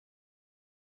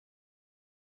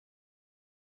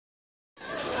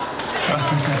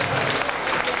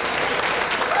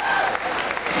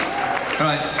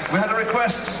Right, we had a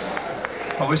request,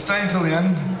 but we're staying till the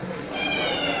end.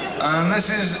 And this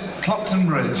is Clopton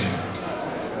Bridge.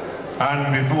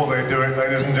 And before they do it,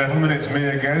 ladies and gentlemen, it's me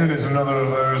again, and it's another of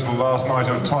those last night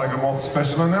of Tiger Moth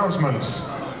special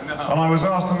announcements. And I was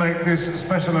asked to make this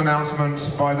special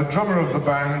announcement by the drummer of the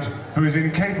band, who is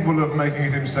incapable of making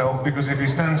it himself, because if he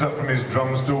stands up from his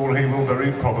drum stool, he will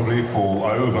very probably fall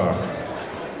over.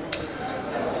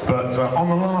 But on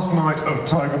the last night of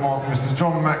Tiger Moth, Mr.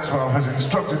 John Maxwell has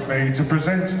instructed me to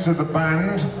present to the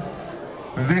band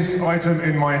this item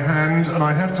in my hand, and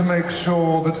I have to make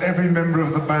sure that every member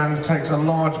of the band takes a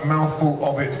large mouthful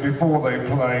of it before they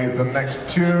play the next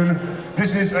tune.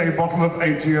 This is a bottle of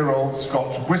 80-year-old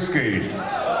Scotch whiskey.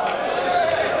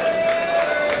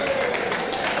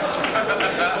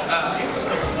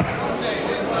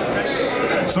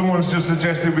 Someone's just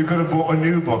suggested we could have bought a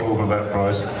new bottle for that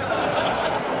price.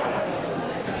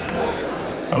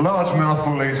 A large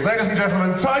mouthful each. Ladies and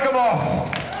gentlemen, Tiger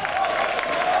Moth!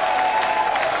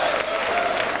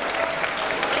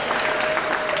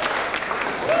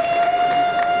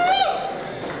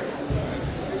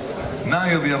 Now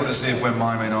you'll be able to see if we're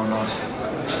miming or not.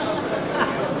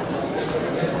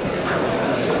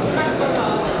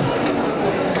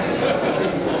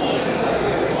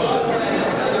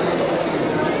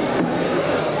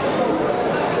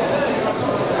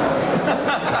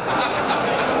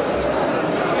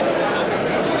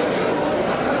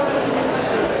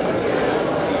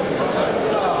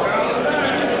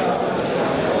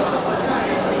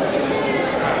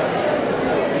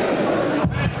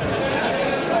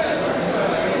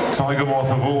 Tiger Moth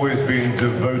have always been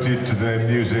devoted to their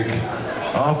music.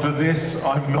 After this,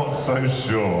 I'm not so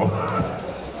sure.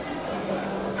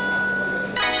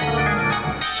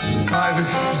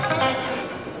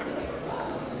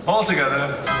 All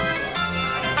together.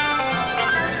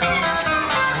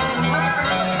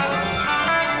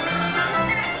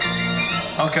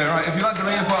 Okay, right, if you like to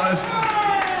ring your partners,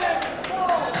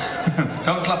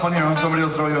 don't clap on your own, somebody will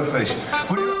throw you a fish.